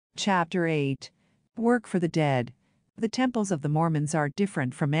Chapter 8. Work for the Dead. The temples of the Mormons are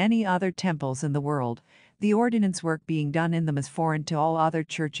different from any other temples in the world, the ordinance work being done in them is foreign to all other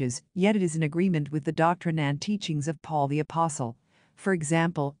churches, yet it is in agreement with the doctrine and teachings of Paul the Apostle. For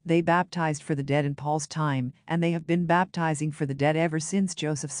example, they baptized for the dead in Paul's time, and they have been baptizing for the dead ever since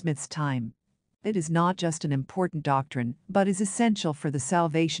Joseph Smith's time. It is not just an important doctrine, but is essential for the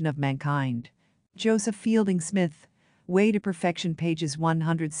salvation of mankind. Joseph Fielding Smith, Way to Perfection, pages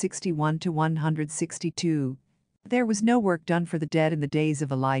 161 to 162. There was no work done for the dead in the days of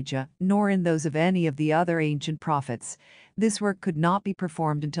Elijah, nor in those of any of the other ancient prophets. This work could not be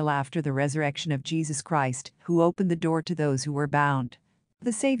performed until after the resurrection of Jesus Christ, who opened the door to those who were bound.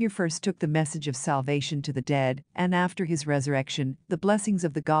 The Savior first took the message of salvation to the dead, and after his resurrection, the blessings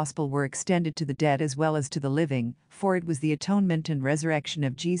of the gospel were extended to the dead as well as to the living, for it was the atonement and resurrection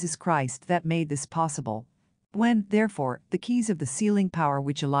of Jesus Christ that made this possible. When, therefore, the keys of the sealing power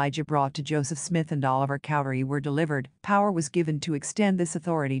which Elijah brought to Joseph Smith and Oliver Cowdery were delivered, power was given to extend this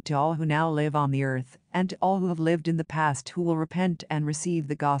authority to all who now live on the earth, and to all who have lived in the past who will repent and receive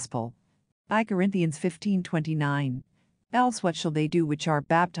the gospel. I Corinthians 15:29. Else what shall they do which are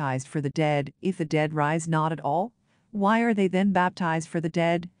baptized for the dead, if the dead rise not at all? Why are they then baptized for the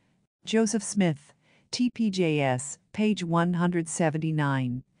dead? Joseph Smith, TPJS, page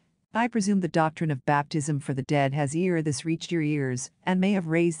 179. I presume the doctrine of baptism for the dead has ere this reached your ears, and may have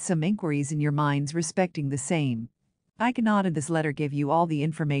raised some inquiries in your minds respecting the same. I cannot in this letter give you all the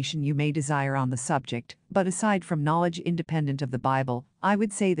information you may desire on the subject, but aside from knowledge independent of the Bible, I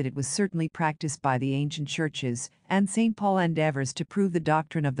would say that it was certainly practiced by the ancient churches, and St. Paul endeavors to prove the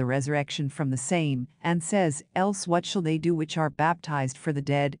doctrine of the resurrection from the same, and says, Else what shall they do which are baptized for the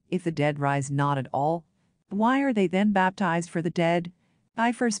dead, if the dead rise not at all? Why are they then baptized for the dead?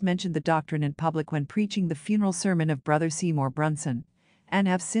 I first mentioned the doctrine in public when preaching the funeral sermon of Brother Seymour Brunson, and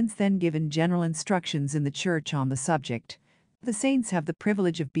have since then given general instructions in the church on the subject. The saints have the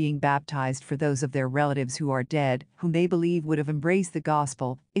privilege of being baptized for those of their relatives who are dead, whom they believe would have embraced the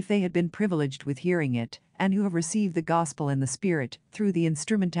gospel if they had been privileged with hearing it, and who have received the gospel in the Spirit through the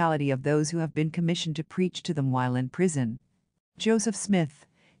instrumentality of those who have been commissioned to preach to them while in prison. Joseph Smith,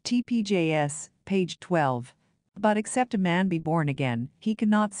 TPJS, page 12. But except a man be born again, he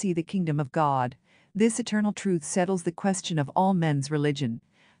cannot see the kingdom of God. This eternal truth settles the question of all men's religion.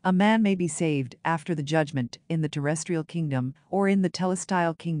 A man may be saved after the judgment in the terrestrial kingdom or in the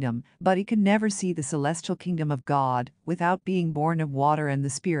telestial kingdom, but he can never see the celestial kingdom of God without being born of water and the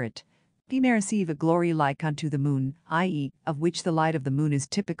Spirit. He may receive a glory like unto the moon, i.e., of which the light of the moon is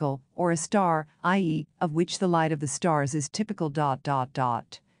typical, or a star, i.e., of which the light of the stars is typical.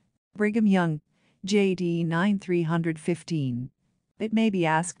 Brigham Young, JD 9315. It may be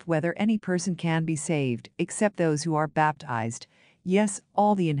asked whether any person can be saved, except those who are baptized. Yes,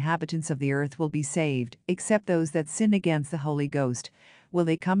 all the inhabitants of the earth will be saved, except those that sin against the Holy Ghost. Will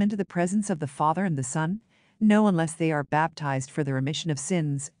they come into the presence of the Father and the Son? No, unless they are baptized for the remission of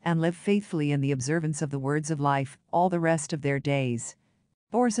sins, and live faithfully in the observance of the words of life all the rest of their days.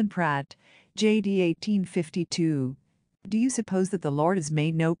 Orson Pratt, JD 1852. Do you suppose that the Lord has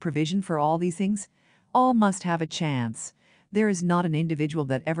made no provision for all these things? All must have a chance. There is not an individual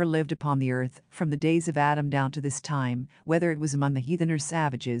that ever lived upon the earth, from the days of Adam down to this time, whether it was among the heathen or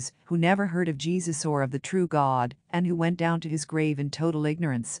savages, who never heard of Jesus or of the true God, and who went down to his grave in total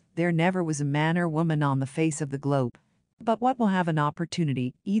ignorance. There never was a man or woman on the face of the globe. But what will have an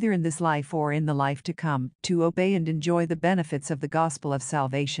opportunity, either in this life or in the life to come, to obey and enjoy the benefits of the gospel of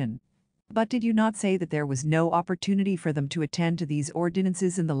salvation? But did you not say that there was no opportunity for them to attend to these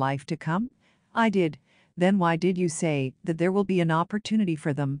ordinances in the life to come? I did. Then why did you say that there will be an opportunity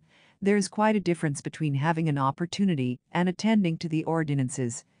for them? There is quite a difference between having an opportunity and attending to the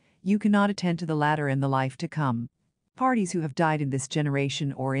ordinances. You cannot attend to the latter in the life to come. Parties who have died in this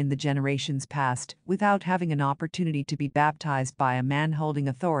generation or in the generations past, without having an opportunity to be baptized by a man holding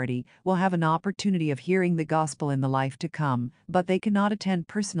authority, will have an opportunity of hearing the gospel in the life to come, but they cannot attend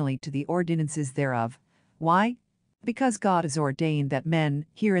personally to the ordinances thereof. Why? Because God has ordained that men,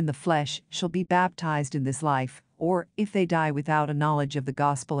 here in the flesh, shall be baptized in this life, or, if they die without a knowledge of the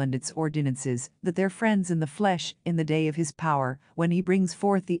gospel and its ordinances, that their friends in the flesh, in the day of his power, when he brings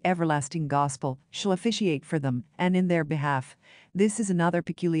forth the everlasting gospel, shall officiate for them, and in their behalf. This is another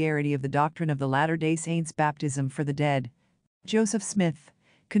peculiarity of the doctrine of the Latter-day Saints' baptism for the dead. Joseph Smith,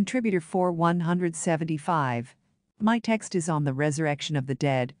 Contributor 4175. My text is on the resurrection of the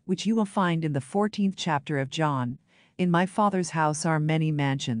dead, which you will find in the 14th chapter of John. In my Father's house are many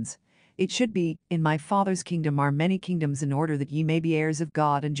mansions. It should be, in my Father's kingdom are many kingdoms, in order that ye may be heirs of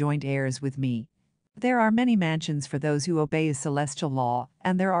God and joint heirs with me. There are many mansions for those who obey a celestial law,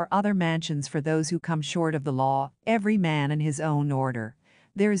 and there are other mansions for those who come short of the law, every man in his own order.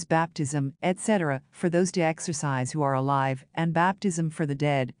 There is baptism, etc., for those to exercise who are alive, and baptism for the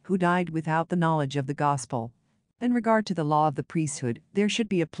dead, who died without the knowledge of the gospel. In regard to the law of the priesthood, there should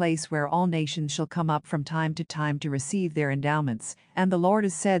be a place where all nations shall come up from time to time to receive their endowments, and the Lord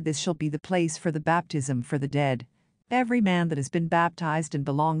has said this shall be the place for the baptism for the dead. Every man that has been baptized and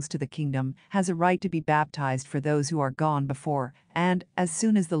belongs to the kingdom has a right to be baptized for those who are gone before, and, as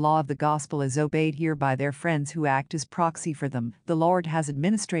soon as the law of the gospel is obeyed here by their friends who act as proxy for them, the Lord has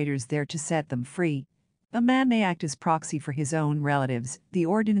administrators there to set them free. A man may act as proxy for his own relatives. The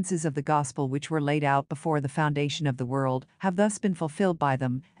ordinances of the gospel which were laid out before the foundation of the world have thus been fulfilled by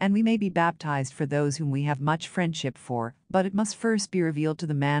them, and we may be baptized for those whom we have much friendship for, but it must first be revealed to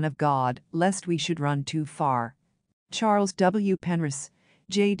the man of God, lest we should run too far. Charles W. Penrose,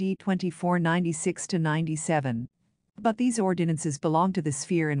 J.D. 2496-97. But these ordinances belong to the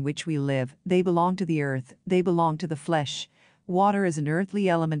sphere in which we live, they belong to the earth, they belong to the flesh. Water is an earthly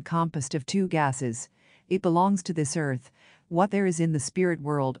element composed of two gases. It belongs to this earth. What there is in the spirit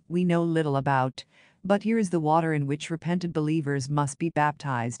world, we know little about. But here is the water in which repentant believers must be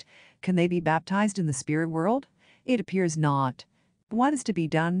baptized. Can they be baptized in the spirit world? It appears not. What is to be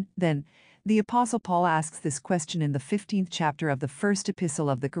done, then? The Apostle Paul asks this question in the 15th chapter of the first epistle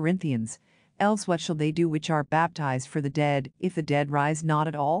of the Corinthians. Else what shall they do which are baptized for the dead, if the dead rise not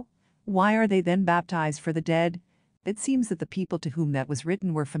at all? Why are they then baptized for the dead? It seems that the people to whom that was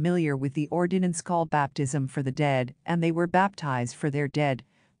written were familiar with the ordinance called baptism for the dead, and they were baptized for their dead.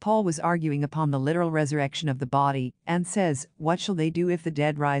 Paul was arguing upon the literal resurrection of the body, and says, What shall they do if the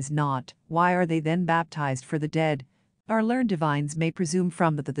dead rise not? Why are they then baptized for the dead? Our learned divines may presume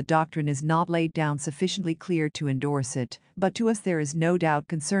from that the doctrine is not laid down sufficiently clear to endorse it, but to us there is no doubt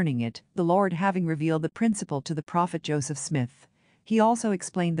concerning it, the Lord having revealed the principle to the prophet Joseph Smith. He also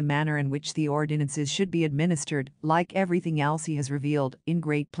explained the manner in which the ordinances should be administered, like everything else he has revealed, in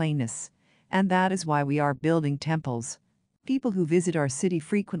great plainness. And that is why we are building temples. People who visit our city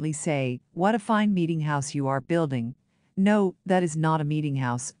frequently say, What a fine meeting house you are building. No, that is not a meeting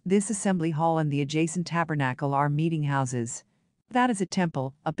house. This assembly hall and the adjacent tabernacle are meeting houses. That is a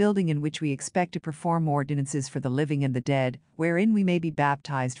temple, a building in which we expect to perform ordinances for the living and the dead, wherein we may be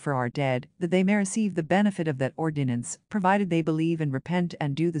baptized for our dead, that they may receive the benefit of that ordinance, provided they believe and repent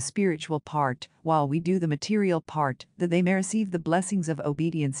and do the spiritual part, while we do the material part, that they may receive the blessings of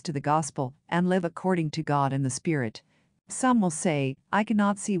obedience to the gospel, and live according to God in the Spirit. Some will say, I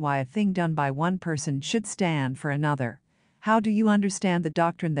cannot see why a thing done by one person should stand for another. How do you understand the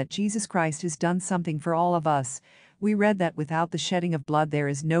doctrine that Jesus Christ has done something for all of us? We read that without the shedding of blood there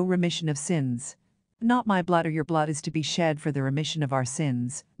is no remission of sins. Not my blood or your blood is to be shed for the remission of our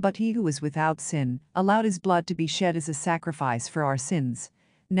sins, but he who is without sin allowed his blood to be shed as a sacrifice for our sins.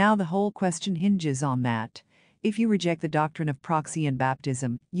 Now the whole question hinges on that. If you reject the doctrine of proxy in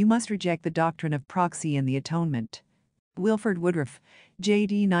baptism, you must reject the doctrine of proxy in the atonement. Wilford Woodruff,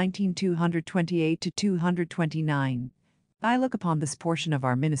 J.D. 19-228-229. I look upon this portion of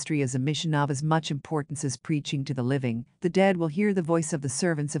our ministry as a mission of as much importance as preaching to the living. The dead will hear the voice of the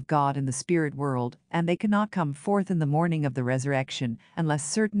servants of God in the spirit world, and they cannot come forth in the morning of the resurrection unless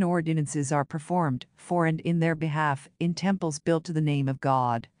certain ordinances are performed for and in their behalf in temples built to the name of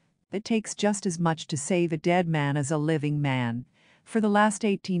God. It takes just as much to save a dead man as a living man. For the last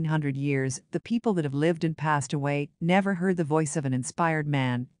 1800 years, the people that have lived and passed away never heard the voice of an inspired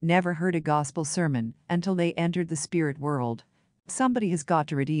man, never heard a gospel sermon, until they entered the spirit world. Somebody has got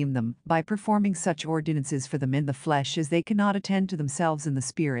to redeem them by performing such ordinances for them in the flesh as they cannot attend to themselves in the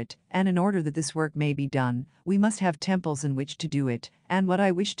spirit, and in order that this work may be done, we must have temples in which to do it. And what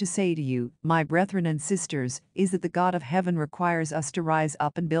I wish to say to you, my brethren and sisters, is that the God of heaven requires us to rise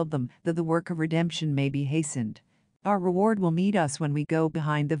up and build them, that the work of redemption may be hastened. Our reward will meet us when we go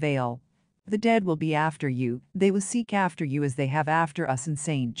behind the veil. The dead will be after you, they will seek after you as they have after us in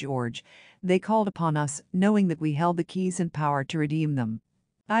St. George. They called upon us, knowing that we held the keys and power to redeem them.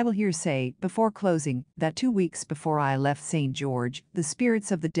 I will here say, before closing, that 2 weeks before I left St. George, the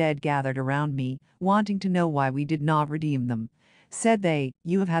spirits of the dead gathered around me, wanting to know why we did not redeem them. Said they,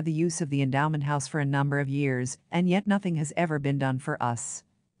 You have had the use of the endowment house for a number of years, and yet nothing has ever been done for us.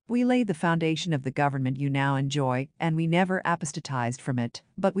 We laid the foundation of the government you now enjoy, and we never apostatized from it,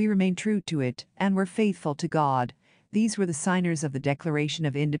 but we remained true to it, and were faithful to God. These were the signers of the Declaration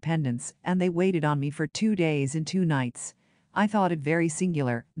of Independence, and they waited on me for 2 days and 2 nights. I thought it very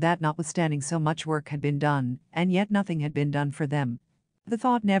singular, that notwithstanding so much work had been done, and yet nothing had been done for them. The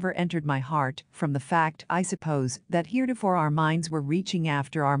thought never entered my heart, from the fact, I suppose, that heretofore our minds were reaching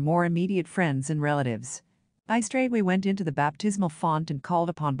after our more immediate friends and relatives. I straightway went into the baptismal font and called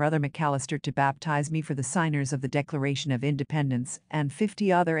upon Brother McAllister to baptize me for the signers of the Declaration of Independence, and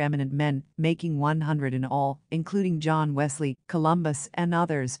 50 other eminent men, making 100 in all, including John Wesley, Columbus, and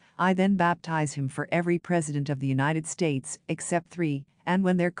others. I then baptize him for every president of the United States, except 3, and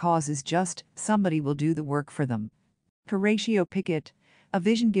when their cause is just, somebody will do the work for them. Horatio Pickett. A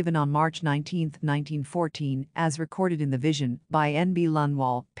vision given on March 19, 1914, as recorded in the Vision, by N.B.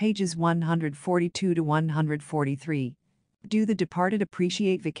 Lunwall, pages 142 to 143. Do the departed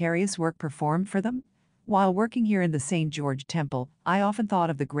appreciate vicarious work performed for them? While working here in the St. George Temple, I often thought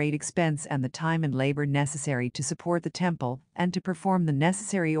of the great expense and the time and labor necessary to support the temple, and to perform the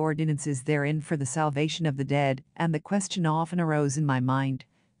necessary ordinances therein for the salvation of the dead, and the question often arose in my mind: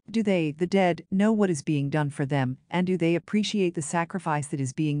 do they, the dead, know what is being done for them, and do they appreciate the sacrifice that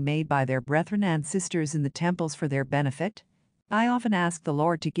is being made by their brethren and sisters in the temples for their benefit? I often ask the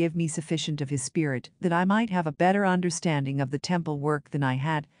Lord to give me sufficient of His Spirit, that I might have a better understanding of the temple work than I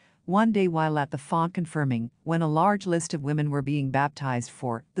had. One day while at the font confirming, when a large list of women were being baptized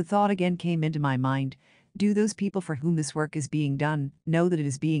for, the thought again came into my mind: do those people for whom this work is being done know that it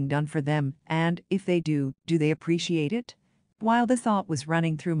is being done for them, and, if they do they appreciate it? While this thought was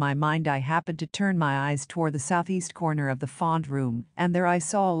running through my mind, I happened to turn my eyes toward the southeast corner of the font room, and there I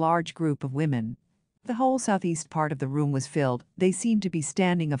saw a large group of women. The whole southeast part of the room was filled. They seemed to be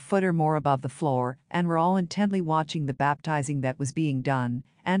standing a foot or more above the floor, and were all intently watching the baptizing that was being done,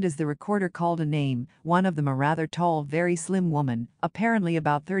 and as the recorder called a name, one of them, a rather tall, very slim woman, apparently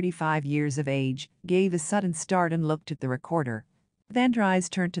about 35 years of age, gave a sudden start and looked at the recorder. Then her eyes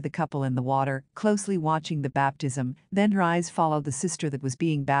turned to the couple in the water, closely watching the baptism. Then her eyes followed the sister that was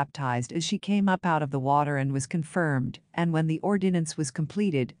being baptized as she came up out of the water and was confirmed, and when the ordinance was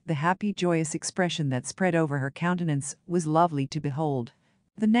completed, the happy, joyous expression that spread over her countenance was lovely to behold.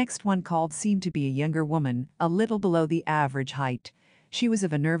 The next one called seemed to be a younger woman, a little below the average height. She was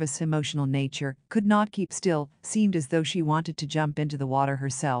of a nervous, emotional nature, could not keep still, seemed as though she wanted to jump into the water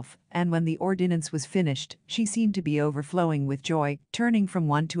herself, and when the ordinance was finished, she seemed to be overflowing with joy, turning from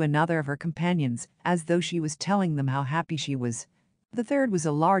one to another of her companions, as though she was telling them how happy she was. The third was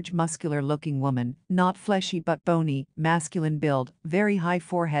a large, muscular-looking woman, not fleshy but bony, masculine build, very high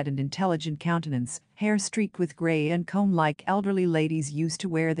forehead and intelligent countenance, hair streaked with gray and comb like elderly ladies used to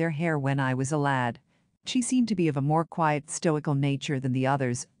wear their hair when I was a lad. She seemed to be of a more quiet, stoical nature than the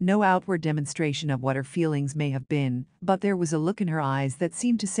others, no outward demonstration of what her feelings may have been, but there was a look in her eyes that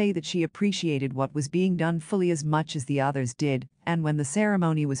seemed to say that she appreciated what was being done fully as much as the others did, and when the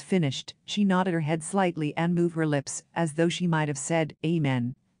ceremony was finished, she nodded her head slightly and moved her lips, as though she might have said,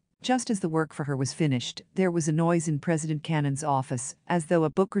 "Amen." Just as the work for her was finished, there was a noise in President Cannon's office, as though a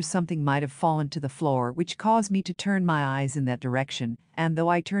book or something might have fallen to the floor, which caused me to turn my eyes in that direction, and though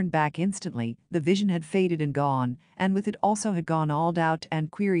I turned back instantly, the vision had faded and gone, and with it also had gone all doubt and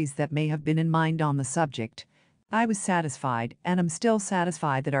queries that may have been in mind on the subject. I was satisfied, and am still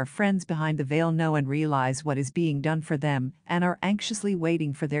satisfied, that our friends behind the veil know and realize what is being done for them, and are anxiously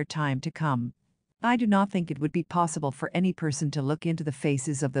waiting for their time to come. I do not think it would be possible for any person to look into the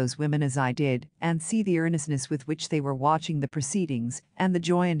faces of those women as I did, and see the earnestness with which they were watching the proceedings, and the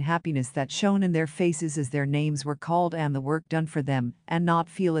joy and happiness that shone in their faces as their names were called and the work done for them, and not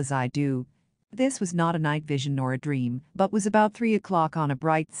feel as I do. This was not a night vision nor a dream, but was about 3 o'clock on a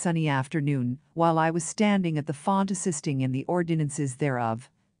bright sunny afternoon, while I was standing at the font assisting in the ordinances thereof.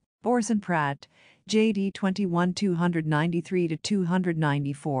 Orson Pratt, J.D. 21 293 to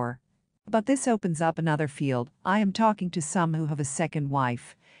 294. But this opens up another field. I am talking to some who have a second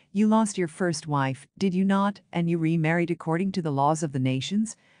wife. You lost your first wife, did you not, and you remarried according to the laws of the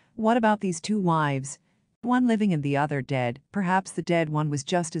nations? What about these 2 wives? One living and the other dead. Perhaps the dead one was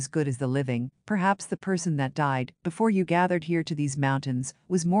just as good as the living. Perhaps the person that died, before you gathered here to these mountains,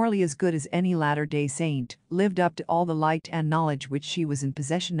 was morally as good as any latter-day saint, lived up to all the light and knowledge which she was in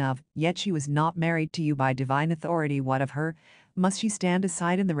possession of, yet she was not married to you by divine authority. What of her? Must she stand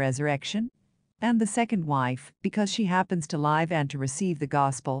aside in the resurrection? And the second wife, because she happens to live and to receive the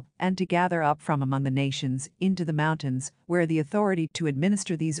gospel, and to gather up from among the nations, into the mountains, where the authority to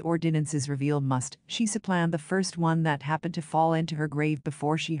administer these ordinances revealed, must she supplant the first one that happened to fall into her grave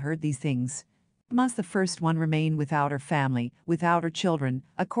before she heard these things? Must the first one remain without her family, without her children,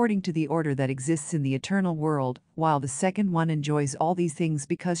 according to the order that exists in the eternal world, while the second one enjoys all these things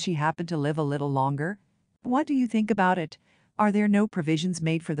because she happened to live a little longer? What do you think about it? Are there no provisions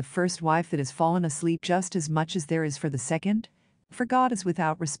made for the first wife that has fallen asleep just as much as there is for the second? For God is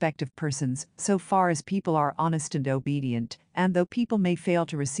without respect of persons, so far as people are honest and obedient, and though people may fail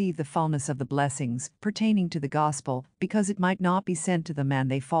to receive the fullness of the blessings pertaining to the gospel, because it might not be sent to them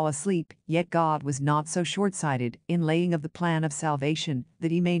and they fall asleep, yet God was not so short-sighted in laying of the plan of salvation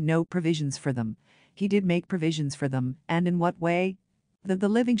that he made no provisions for them. He did make provisions for them, and in what way? That the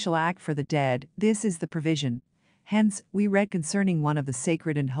living shall act for the dead, this is the provision. Hence, we read concerning one of the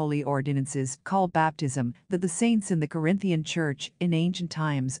sacred and holy ordinances, called baptism, that the saints in the Corinthian church, in ancient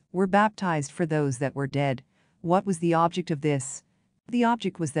times, were baptized for those that were dead. What was the object of this? The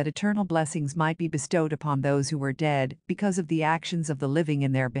object was that eternal blessings might be bestowed upon those who were dead, because of the actions of the living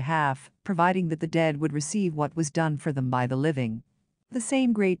in their behalf, providing that the dead would receive what was done for them by the living. The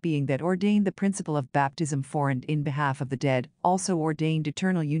same great being that ordained the principle of baptism for and in behalf of the dead, also ordained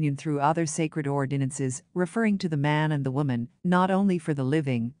eternal union through other sacred ordinances, referring to the man and the woman, not only for the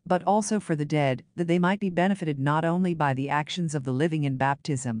living, but also for the dead, that they might be benefited not only by the actions of the living in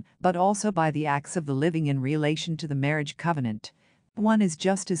baptism, but also by the acts of the living in relation to the marriage covenant. One is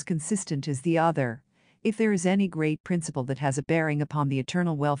just as consistent as the other. If there is any great principle that has a bearing upon the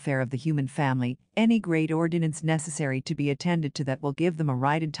eternal welfare of the human family, any great ordinance necessary to be attended to that will give them a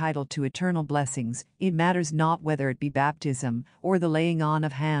right entitled to eternal blessings, it matters not whether it be baptism, or the laying on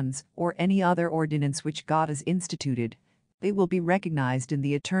of hands, or any other ordinance which God has instituted, it will be recognized in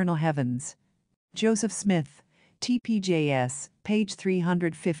the eternal heavens. Joseph Smith, TPJS, page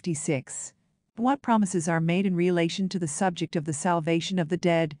 356. What promises are made in relation to the subject of the salvation of the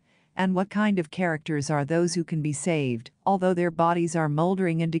dead? And what kind of characters are those who can be saved, although their bodies are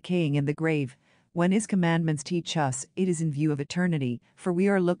moldering and decaying in the grave? When his commandments teach us, it is in view of eternity, for we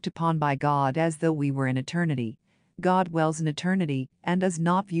are looked upon by God as though we were in eternity. God dwells in eternity, and does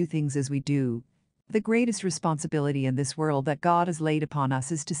not view things as we do. The greatest responsibility in this world that God has laid upon us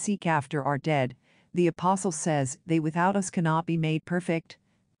is to seek after our dead. The apostle says, "They without us cannot be made perfect."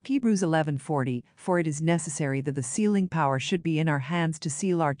 Hebrews 11:40, for it is necessary that the sealing power should be in our hands to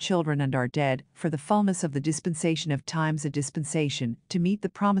seal our children and our dead, for the fullness of the dispensation of times a dispensation, to meet the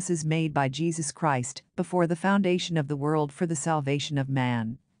promises made by Jesus Christ, before the foundation of the world for the salvation of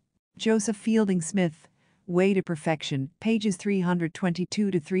man. Joseph Fielding Smith, Way to Perfection, pages 322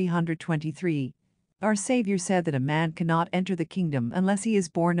 to 323. Our Savior said that a man cannot enter the kingdom unless he is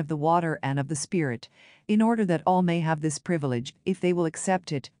born of the water and of the Spirit. In order that all may have this privilege, if they will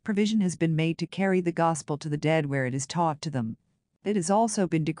accept it, provision has been made to carry the gospel to the dead where it is taught to them. It has also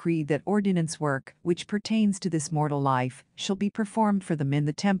been decreed that ordinance work, which pertains to this mortal life, shall be performed for them in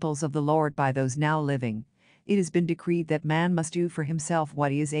the temples of the Lord by those now living. It has been decreed that man must do for himself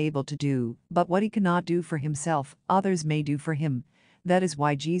what he is able to do, but what he cannot do for himself, others may do for him. That is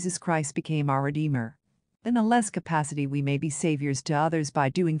why Jesus Christ became our Redeemer. In a less capacity we may be saviors to others by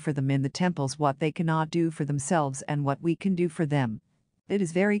doing for them in the temples what they cannot do for themselves and what we can do for them. It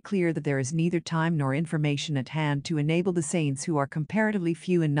is very clear that there is neither time nor information at hand to enable the saints who are comparatively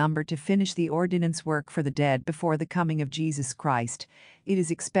few in number to finish the ordinance work for the dead before the coming of Jesus Christ. It is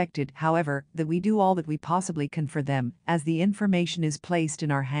expected, however, that we do all that we possibly can for them, as the information is placed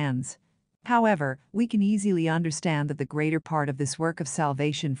in our hands. However, we can easily understand that the greater part of this work of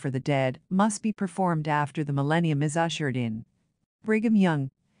salvation for the dead must be performed after the millennium is ushered in. Brigham Young,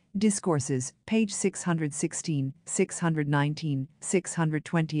 Discourses, page 616, 619,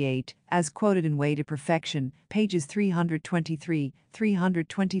 628, as quoted in Way to Perfection, pages 323,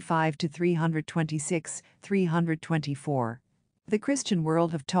 325 to 326, 324. The Christian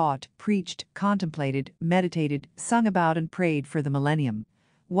world have taught, preached, contemplated, meditated, sung about and prayed for the millennium.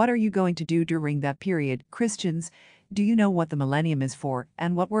 What are you going to do during that period, Christians? Do you know what the millennium is for,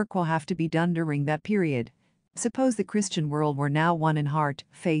 and what work will have to be done during that period? Suppose the Christian world were now one in heart,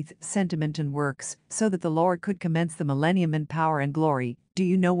 faith, sentiment and works, so that the Lord could commence the millennium in power and glory. Do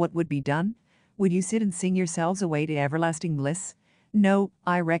you know what would be done? Would you sit and sing yourselves away to everlasting bliss? No,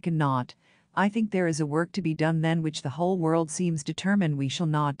 I reckon not. I think there is a work to be done then which the whole world seems determined we shall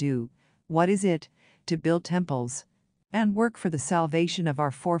not do. What is it? To build temples and work for the salvation of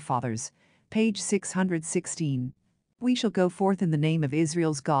our forefathers. Page 616. We shall go forth in the name of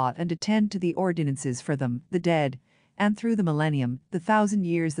Israel's God and attend to the ordinances for them, the dead, and through the millennium, the 1,000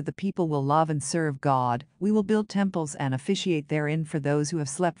 years that the people will love and serve God, we will build temples and officiate therein for those who have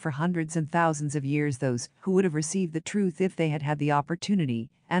slept for hundreds and thousands of years, those who would have received the truth if they had had the opportunity,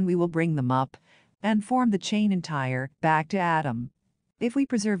 and we will bring them up and form the chain entire, back to Adam. If we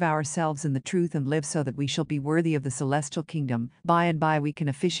preserve ourselves in the truth and live so that we shall be worthy of the celestial kingdom, by and by we can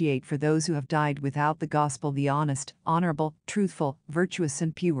officiate for those who have died without the gospel, the honest, honorable, truthful, virtuous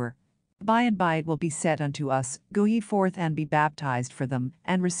and pure. By and by it will be said unto us, Go ye forth and be baptized for them,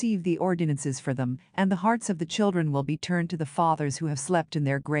 and receive the ordinances for them, and the hearts of the children will be turned to the fathers who have slept in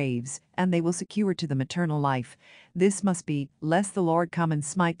their graves, and they will secure to them eternal life. This must be, lest the Lord come and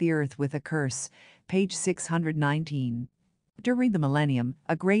smite the earth with a curse. Page 619. During the millennium,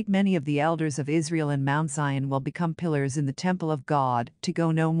 a great many of the elders of Israel in Mount Zion will become pillars in the temple of God, to go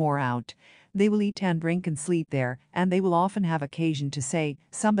no more out. They will eat and drink and sleep there, and they will often have occasion to say,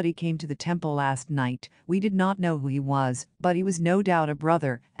 Somebody came to the temple last night. We did not know who he was, but he was no doubt a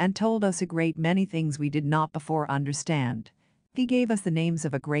brother, and told us a great many things we did not before understand. He gave us the names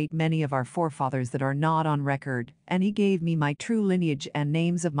of a great many of our forefathers that are not on record, and he gave me my true lineage and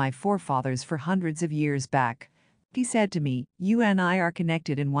names of my forefathers for hundreds of years back. He said to me, You and I are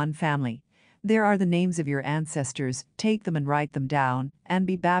connected in one family. There are the names of your ancestors, take them and write them down, and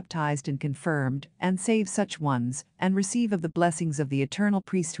be baptized and confirmed, and save such ones, and receive of the blessings of the eternal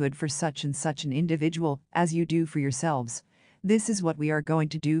priesthood for such and such an individual, as you do for yourselves. This is what we are going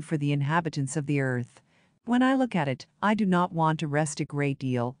to do for the inhabitants of the earth. When I look at it, I do not want to rest a great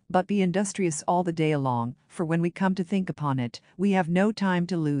deal, but be industrious all the day long, for when we come to think upon it, we have no time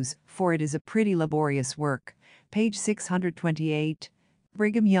to lose, for it is a pretty laborious work. Page 628.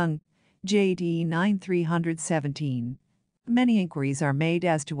 Brigham Young, J.D. 9317. Many inquiries are made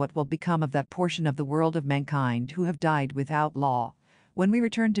as to what will become of that portion of the world of mankind who have died without law. When we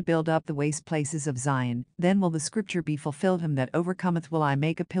return to build up the waste places of Zion, then will the scripture be fulfilled, Him that overcometh will I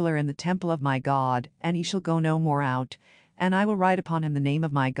make a pillar in the temple of my God, and he shall go no more out. And I will write upon him the name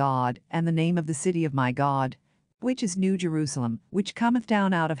of my God, and the name of the city of my God, which is New Jerusalem, which cometh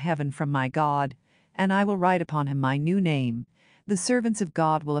down out of heaven from my God. And I will write upon him my new name. The servants of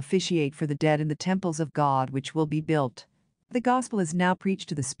God will officiate for the dead in the temples of God which will be built. The gospel is now preached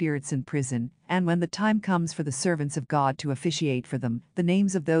to the spirits in prison, and when the time comes for the servants of God to officiate for them, the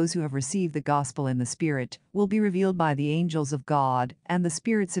names of those who have received the gospel in the Spirit will be revealed by the angels of God, and the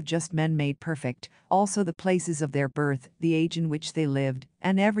spirits of just men made perfect, also the places of their birth, the age in which they lived,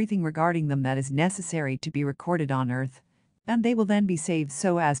 and everything regarding them that is necessary to be recorded on earth. And they will then be saved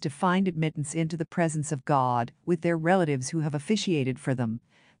so as to find admittance into the presence of God, with their relatives who have officiated for them.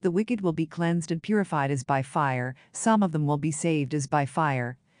 The wicked will be cleansed and purified as by fire, some of them will be saved as by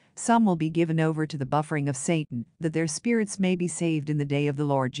fire. Some will be given over to the buffering of Satan, that their spirits may be saved in the day of the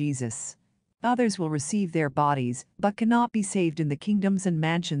Lord Jesus. Others will receive their bodies, but cannot be saved in the kingdoms and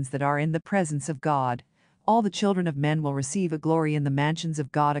mansions that are in the presence of God. All the children of men will receive a glory in the mansions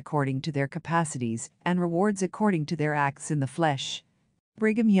of God according to their capacities, and rewards according to their acts in the flesh.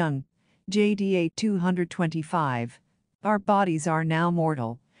 Brigham Young, JDA 225. Our bodies are now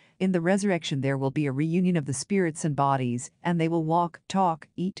mortal. In the resurrection there will be a reunion of the spirits and bodies, and they will walk, talk,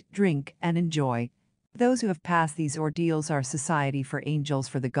 eat, drink, and enjoy. Those who have passed these ordeals are society for angels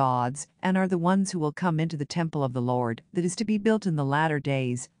for the gods, and are the ones who will come into the temple of the Lord, that is to be built in the latter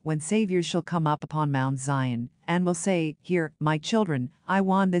days, when Saviors shall come up upon Mount Zion, and will say, Here, my children, I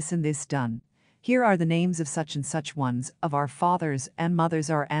want this and this done. Here are the names of such and such ones, of our fathers and mothers,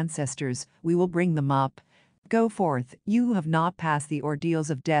 our ancestors, we will bring them up. Go forth, you who have not passed the ordeals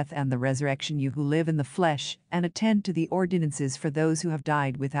of death and the resurrection, you who live in the flesh, and attend to the ordinances for those who have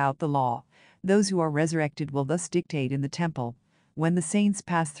died without the law. Those who are resurrected will thus dictate in the temple. When the saints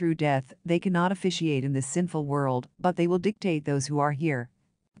pass through death, they cannot officiate in this sinful world, but they will dictate those who are here.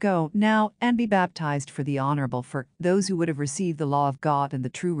 Go, now, and be baptized for the honorable, for those who would have received the law of God and the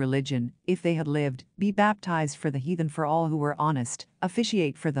true religion, if they had lived, be baptized for the heathen, for all who were honest,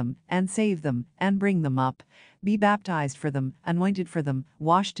 officiate for them, and save them, and bring them up. Be baptized for them, anointed for them,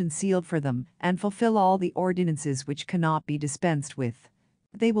 washed and sealed for them, and fulfill all the ordinances which cannot be dispensed with.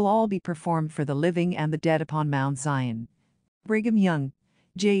 They will all be performed for the living and the dead upon Mount Zion. Brigham Young,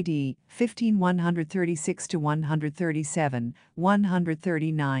 J.D. 15:136-137,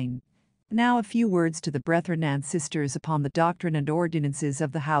 139. Now a few words to the brethren and sisters upon the doctrine and ordinances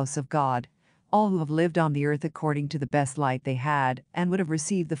of the house of God. All who have lived on the earth according to the best light they had, and would have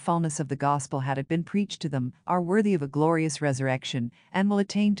received the fullness of the gospel had it been preached to them, are worthy of a glorious resurrection, and will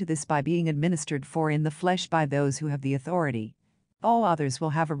attain to this by being administered for in the flesh by those who have the authority. All others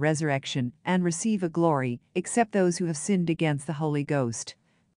will have a resurrection, and receive a glory, except those who have sinned against the Holy Ghost.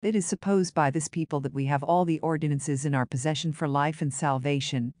 It is supposed by this people that we have all the ordinances in our possession for life and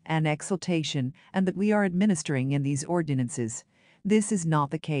salvation, and exaltation, and that we are administering in these ordinances. This is not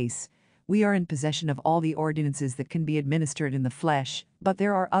the case. We are in possession of all the ordinances that can be administered in the flesh, but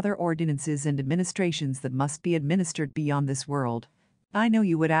there are other ordinances and administrations that must be administered beyond this world. I know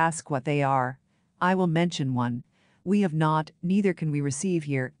you would ask what they are. I will mention one. We have not, neither can we receive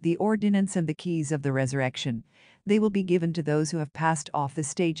here, the ordinance and the keys of the resurrection. They will be given to those who have passed off the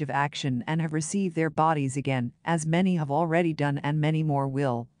stage of action and have received their bodies again, as many have already done and many more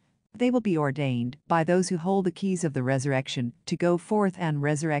will. They will be ordained, by those who hold the keys of the resurrection, to go forth and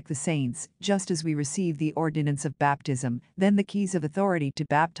resurrect the saints, just as we receive the ordinance of baptism, then the keys of authority to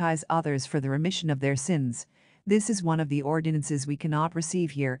baptize others for the remission of their sins. This is one of the ordinances we cannot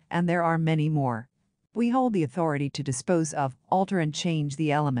receive here, and there are many more. We hold the authority to dispose of, alter and change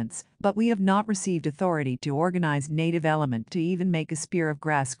the elements, but we have not received authority to organize native element to even make a spear of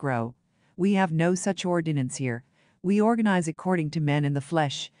grass grow. We have no such ordinance here. We organize according to men in the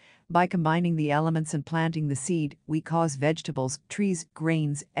flesh. By combining the elements and planting the seed, we cause vegetables, trees,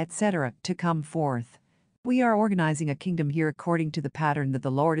 grains, etc. to come forth. We are organizing a kingdom here according to the pattern that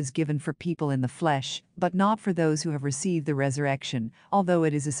the Lord has given for people in the flesh, but not for those who have received the resurrection, although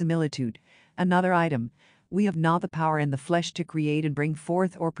it is a similitude. Another item. We have not the power in the flesh to create and bring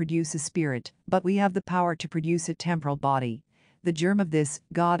forth or produce a spirit, but we have the power to produce a temporal body. The germ of this,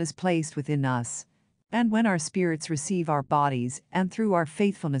 God has placed within us. And when our spirits receive our bodies, and through our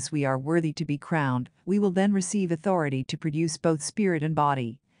faithfulness we are worthy to be crowned, we will then receive authority to produce both spirit and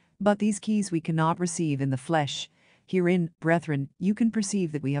body. But these keys we cannot receive in the flesh. Herein, brethren, you can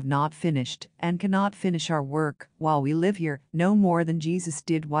perceive that we have not finished, and cannot finish our work, while we live here, no more than Jesus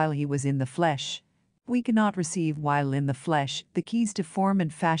did while he was in the flesh. We cannot receive while in the flesh the keys to form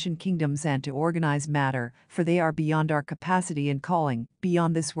and fashion kingdoms and to organize matter, for they are beyond our capacity and calling,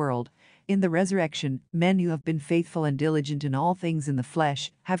 beyond this world. In the resurrection, men who have been faithful and diligent in all things in the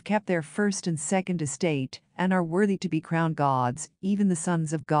flesh, have kept their first and second estate, and are worthy to be crowned gods, even the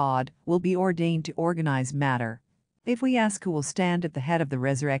sons of God, will be ordained to organize matter. If we ask who will stand at the head of the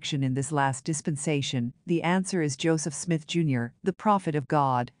resurrection in this last dispensation, the answer is Joseph Smith Jr., the prophet of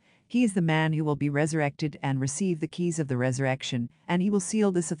God. He is the man who will be resurrected and receive the keys of the resurrection, and he will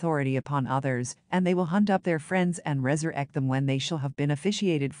seal this authority upon others, and they will hunt up their friends and resurrect them when they shall have been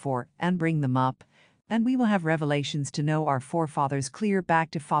officiated for, and bring them up. And we will have revelations to know our forefathers clear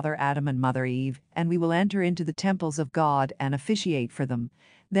back to Father Adam and Mother Eve, and we will enter into the temples of God and officiate for them.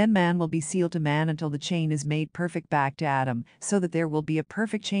 Then man will be sealed to man until the chain is made perfect back to Adam, so that there will be a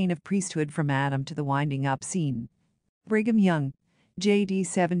perfect chain of priesthood from Adam to the winding up scene. Brigham Young, J.D.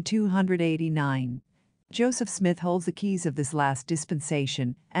 7289. Joseph Smith holds the keys of this last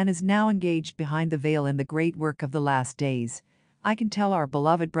dispensation, and is now engaged behind the veil in the great work of the last days. I can tell our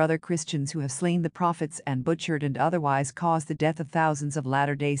beloved brother Christians who have slain the prophets and butchered and otherwise caused the death of thousands of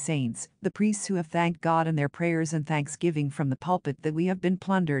Latter-day Saints, the priests who have thanked God in their prayers and thanksgiving from the pulpit that we have been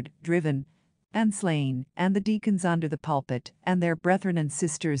plundered, driven, and slain, and the deacons under the pulpit, and their brethren and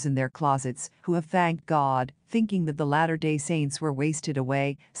sisters in their closets, who have thanked God, thinking that the Latter-day Saints were wasted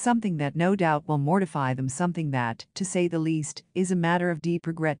away, something that no doubt will mortify them, something that, to say the least, is a matter of deep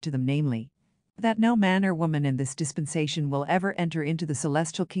regret to them, namely, that no man or woman in this dispensation will ever enter into the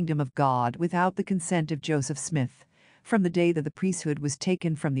celestial kingdom of God without the consent of Joseph Smith. From the day that the priesthood was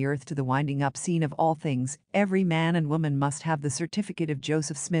taken from the earth to the winding up scene of all things, every man and woman must have the certificate of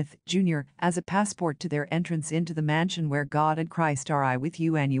Joseph Smith, Jr., as a passport to their entrance into the mansion where God and Christ are, I with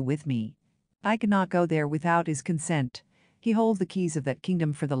you and you with me. I cannot go there without his consent. He holds the keys of that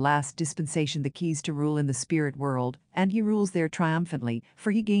kingdom for the last dispensation, the keys to rule in the spirit world, and he rules there triumphantly,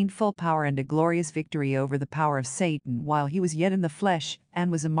 for he gained full power and a glorious victory over the power of Satan while he was yet in the flesh, and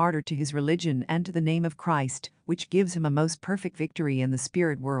was a martyr to his religion and to the name of Christ, which gives him a most perfect victory in the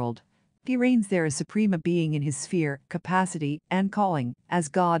spirit world. He reigns there as supreme a being in his sphere, capacity, and calling, as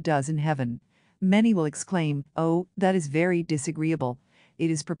God does in heaven. Many will exclaim, "Oh, that is very disagreeable.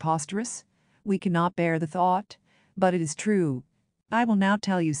 It is preposterous. We cannot bear the thought." But it is true. I will now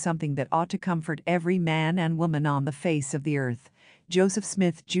tell you something that ought to comfort every man and woman on the face of the earth. Joseph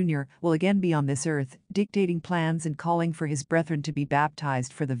Smith, Jr. will again be on this earth, dictating plans and calling for his brethren to be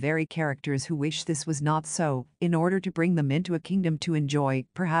baptized for the very characters who wish this was not so, in order to bring them into a kingdom to enjoy,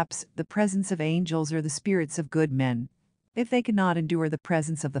 perhaps, the presence of angels or the spirits of good men. If they cannot endure the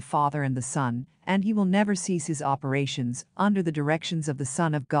presence of the Father and the Son, and he will never cease his operations, under the directions of the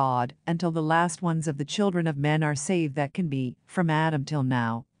Son of God, until the last ones of the children of men are saved that can be, from Adam till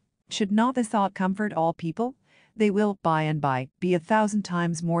now. Should not this thought comfort all people? They will, by and by, be 1,000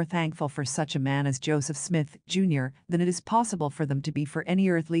 times more thankful for such a man as Joseph Smith, Jr., than it is possible for them to be for any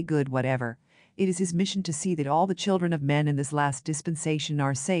earthly good whatever. It is his mission to see that all the children of men in this last dispensation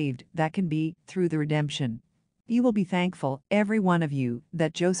are saved, that can be, through the redemption. You will be thankful, every one of you,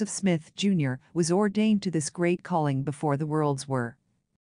 that Joseph Smith, Jr. was ordained to this great calling before the worlds were.